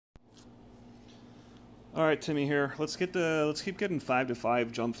All right, Timmy here. Let's keep getting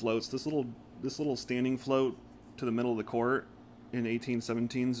 5-5 jump floats. This little standing float to the middle of the court in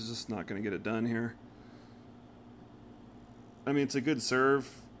 18-17s is just not going to get it done here. I mean, it's a good serve,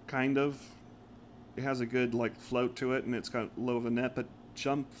 kind of. It has a good like float to it, and it's got low of a net, but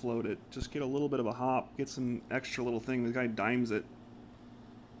jump float it. Just get a little bit of a hop, get some extra little thing. The guy dimes it.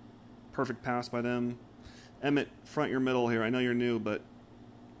 Perfect pass by them. Emmett, front your middle here. I know you're new, but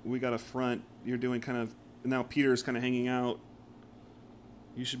we got a front. You're doing kind of now. Peter's kind of hanging out.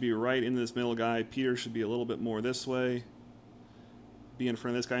 You should be right into this middle guy. Peter should be a little bit more this way. Be in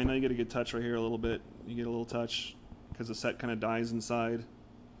front of this guy. I know you get a good touch right here a little bit. You get a little touch because the set kind of dies inside.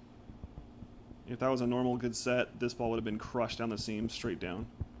 If that was a normal good set, this ball would have been crushed down the seam, straight down.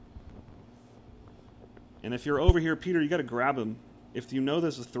 And if you're over here, Peter, you got to grab him. If you know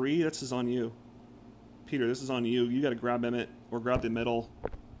this is 3, this is on you. Peter, this is on you. You got to grab Emmett or grab the middle.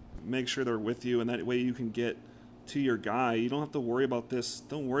 Make sure they're with you, and that way you can get to your guy. You don't have to worry about this.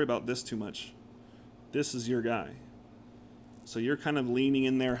 Don't worry about this too much. This is your guy. So you're kind of leaning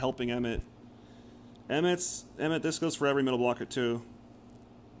in there, helping Emmett. Emmett, this goes for every middle blocker too.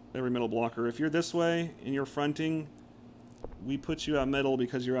 Every middle blocker. If you're this way and you're fronting, we put you at middle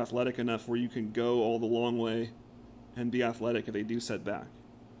because you're athletic enough where you can go all the long way and be athletic if they do set back.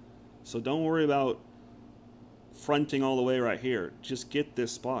 So don't worry about fronting all the way right here. Just get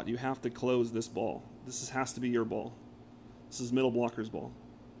this spot. You have to close this ball. Has to be your ball. This is middle blocker's ball.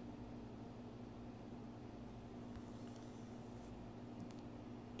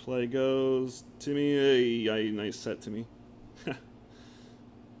 Play goes to me. Hey, nice set to me.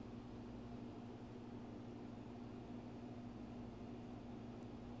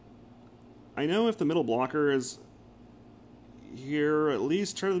 I know if the middle blocker is here, at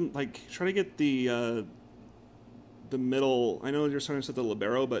least try to get the middle. I know you're starting to set the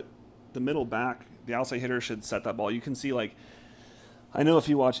libero, but the middle back, the outside hitter should set that ball. You can see, like, I know if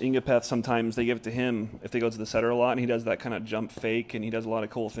you watch Ingapeth, sometimes they give it to him if they go to the setter a lot, and he does that kind of jump fake, and he does a lot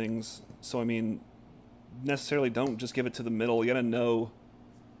of cool things. So I mean, necessarily don't just give it to the middle. You gotta know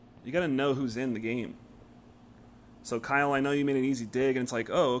who's in the game. So Kyle, I know you made an easy dig, and it's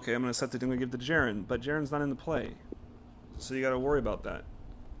like, oh, okay, I'm gonna set the thing to give to Jaren, but Jaren's not in the play, so you gotta worry about that.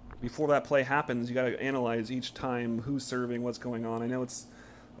 Before that play happens, you gotta analyze each time who's serving, what's going on. I know it's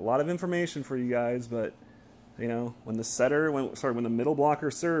a lot of information for you guys, but you know, when the middle blocker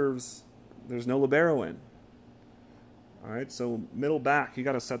serves, there's no libero in. All right, so middle back, you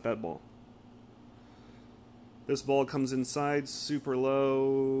gotta set that ball. This ball comes inside, super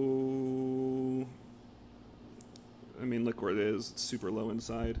low. I mean, look where it is. It's super low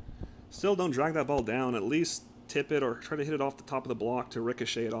inside. Still, don't drag that ball down. At least tip it or try to hit it off the top of the block to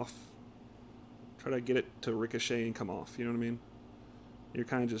ricochet it off. Try to get it to ricochet and come off. You know what I mean? You're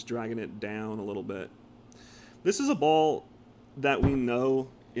kind of just dragging it down a little bit. This is a ball that we know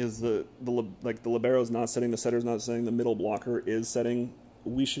is the libero is not setting, the setter's not setting, the middle blocker is setting.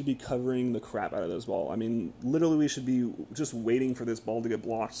 We should be covering the crap out of this ball. I mean, literally, we should be just waiting for this ball to get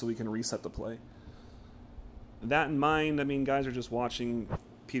blocked so we can reset the play. That in mind, I mean, guys are just watching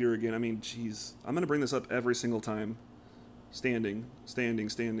Peter again. I mean, jeez. I'm going to bring this up every single time. Standing, standing,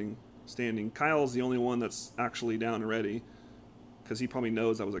 standing, standing. Kyle's the only one that's actually down and ready because he probably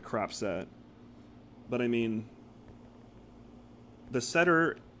knows that was a crap set. But, I mean, the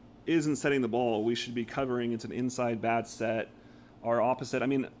setter isn't setting the ball. We should be covering. It's an inside bad set. Our opposite. I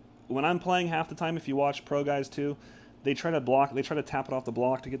mean, when I'm playing half the time, if you watch pro guys too, they try to block. They try to tap it off the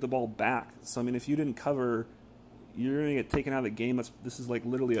block to get the ball back. So, I mean, if you didn't cover, you're going to get taken out of the game. This is like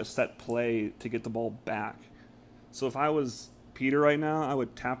literally a set play to get the ball back. So if I was Peter right now, I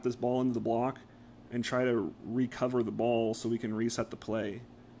would tap this ball into the block and try to recover the ball so we can reset the play.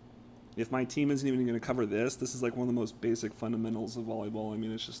 If my team isn't even going to cover this is like one of the most basic fundamentals of volleyball. I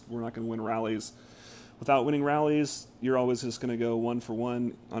mean, it's just we're not going to win rallies. Without winning rallies, you're always just going to go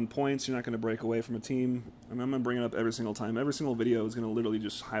 1-for-1 on points. You're not going to break away from a team. I mean, I'm going to bring it up every single time. Every single video is going to literally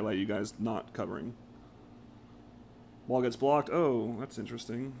just highlight you guys not covering. Ball gets blocked. Oh, that's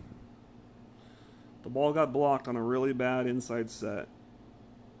interesting. The ball got blocked on a really bad inside set.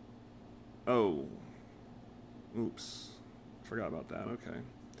 Oh. Oops. Forgot about that. Okay.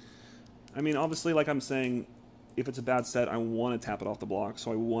 I mean, obviously, like I'm saying, if it's a bad set, I want to tap it off the block,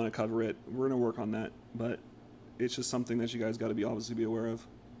 so I want to cover it. We're going to work on that, but it's just something that you guys got to obviously be aware of.